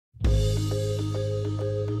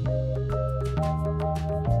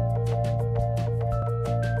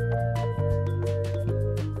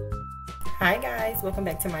Hi guys, welcome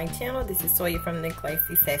back to my channel. This is Toya from the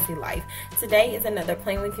Classy Sassy Life. Today is another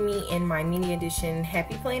Plan With Me in my mini edition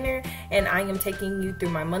Happy Planner, and I am taking you through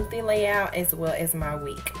my monthly layout as well as my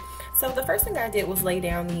week. So the first thing I did was lay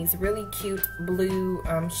down these really cute blue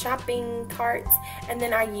shopping carts, and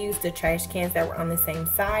then I used the trash cans that were on the same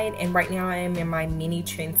side, and right now I am in my mini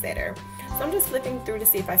trendsetter. So I'm just flipping through to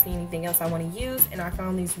see if I see anything else I want to use, and I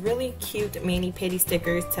found these really cute mani pedi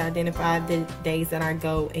stickers to identify the days that I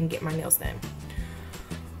go and get my nails done.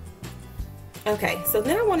 Okay, so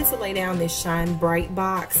then I wanted to lay down this Shine Bright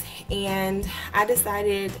box, and I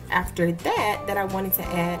decided after that I wanted to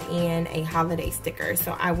add in a holiday sticker.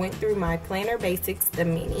 So I went through my Planner Basics, the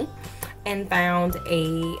mini, and found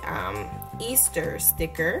a Easter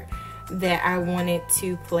sticker that I wanted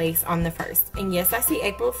to place on the 1st. And yes, I see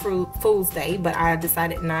April Fool's Day, but I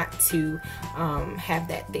decided not to have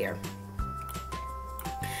that there.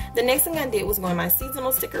 The next thing I did was go in my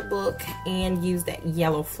seasonal sticker book and use that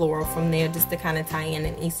yellow floral from there just to kind of tie in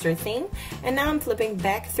an Easter theme. And now I'm flipping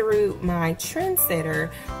back through my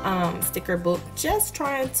trendsetter sticker book, just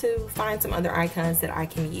trying to find some other icons that I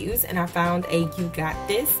can use. And I found a You Got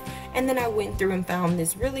This, and then I went through and found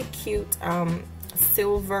this really cute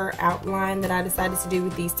silver outline that I decided to do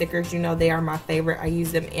with these stickers. You know, they are my favorite. I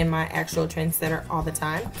use them in my actual trendsetter all the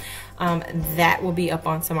time. That will be up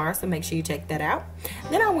on tomorrow, so make sure you check that out.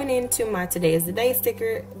 Then I went into my Today is the Day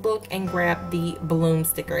sticker book and grabbed the bloom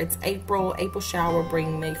sticker. It's April shower,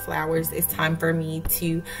 bring May flowers. It's time for me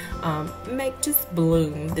to make just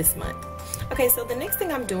bloom this month. Okay, so the next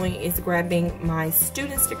thing I'm doing is grabbing my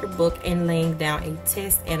student sticker book and laying down a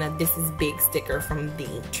test and a This Is Big sticker from the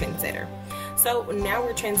trendsetter. So now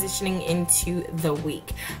we're transitioning into the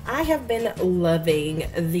week. I have been loving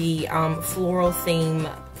the floral theme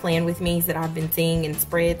Plan With Me's that I've been seeing in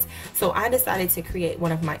spreads, so I decided to create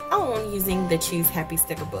one of my own using the Choose Happy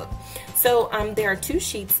sticker book. So there are 2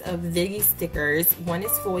 sheets of these stickers. One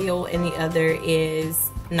is foil and the other is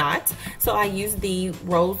not. So I used the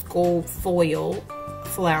rose gold foil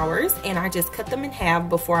flowers, and I just cut them in half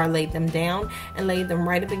before I laid them down and laid them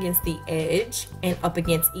right up against the edge and up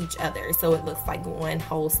against each other, so it looks like one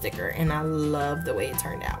whole sticker, and I love the way it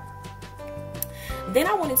turned out. Then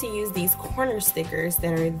I wanted to use these corner stickers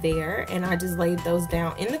that are there, and I just laid those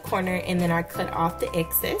down in the corner, and then I cut off the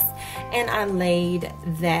excess and I laid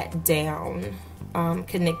that down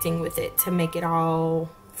connecting with it to make it all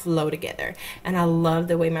flow together. And I love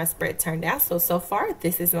the way my spread turned out. So far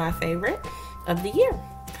this is my favorite of the year.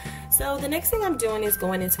 So the next thing I'm doing is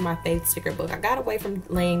going into my faith sticker book. I got away from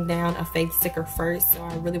laying down a faith sticker first, so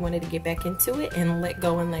I really wanted to get back into it, and Let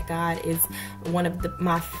Go and Let God is one of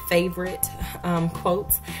my favorite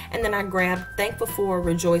quotes. And then I grabbed Thankful For,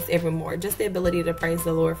 Rejoice Evermore, just the ability to praise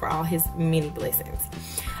the Lord for all his many blessings.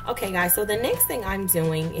 Okay guys, so the next thing I'm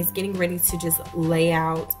doing is getting ready to just lay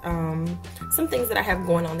out some things that I have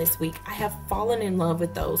going on this week. I have fallen in love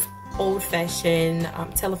with those old-fashioned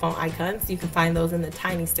telephone icons. You can find those in the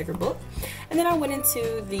tiny sticker book. And then I went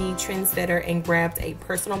into the trendsetter and grabbed a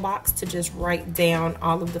personal box to just write down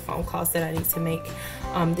all of the phone calls that I need to make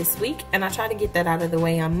this week. And I try to get that out of the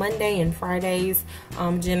way on Monday and Fridays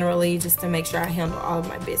generally, just to make sure I handle all of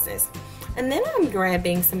my business. And then I'm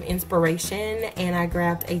grabbing some inspiration, and I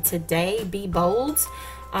grabbed a Today Be Bold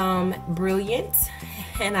Brilliant,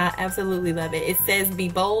 and I absolutely love it. It says be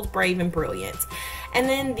bold, brave, and brilliant. And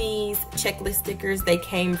then these checklist stickers, they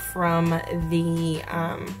came from the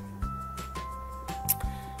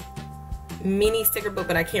mini sticker book,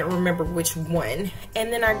 but I can't remember which one.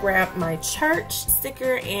 And then I grabbed my church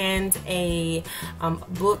sticker and a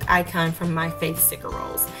book icon from my faith sticker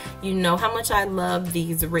rolls. You know how much I love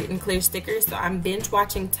these written clear stickers, so I'm binge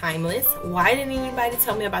watching Timeless. Why didn't anybody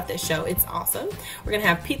tell me about this show? It's awesome. We're gonna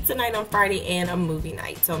have pizza night on Friday and a movie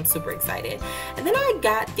night, so I'm super excited. And then I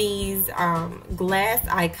got these glass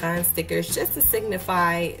icon stickers just to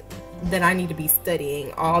signify that I need to be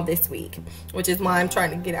studying all this week, which is why I'm trying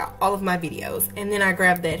to get out all of my videos. And then I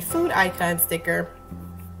grabbed that food icon sticker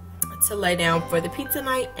to lay down for the pizza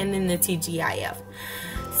night, and then the TGIF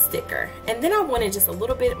sticker. And then I wanted just a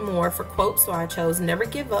little bit more for quotes, so I chose Never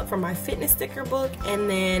Give Up for my fitness sticker book, and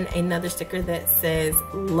then another sticker that says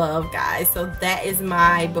love guys. So that is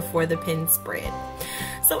my before the pen spread.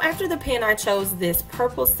 So after the pen, I chose this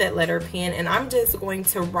purple set letter pen, and I'm just going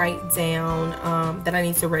to write down that I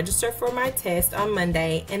need to register for my test on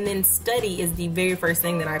Monday, and then study is the very first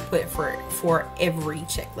thing that I put for every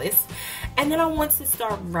checklist. And then I want to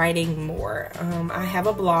start writing more. I have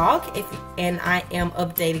a blog, and I am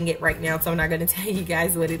updating it right now, so I'm not going to tell you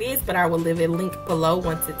guys what it is, but I will leave a link below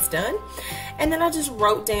once it's done. And then I just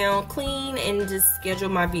wrote down clean and just schedule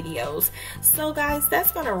my videos. So guys,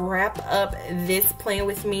 that's going to wrap up this plan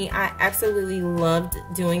with me. I absolutely loved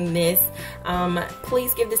doing this.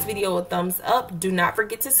 Please give this video a thumbs up. Do not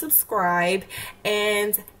forget to subscribe,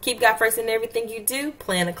 and keep God first in everything you do.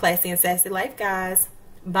 Plan a classy and sassy life, guys.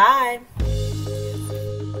 Bye.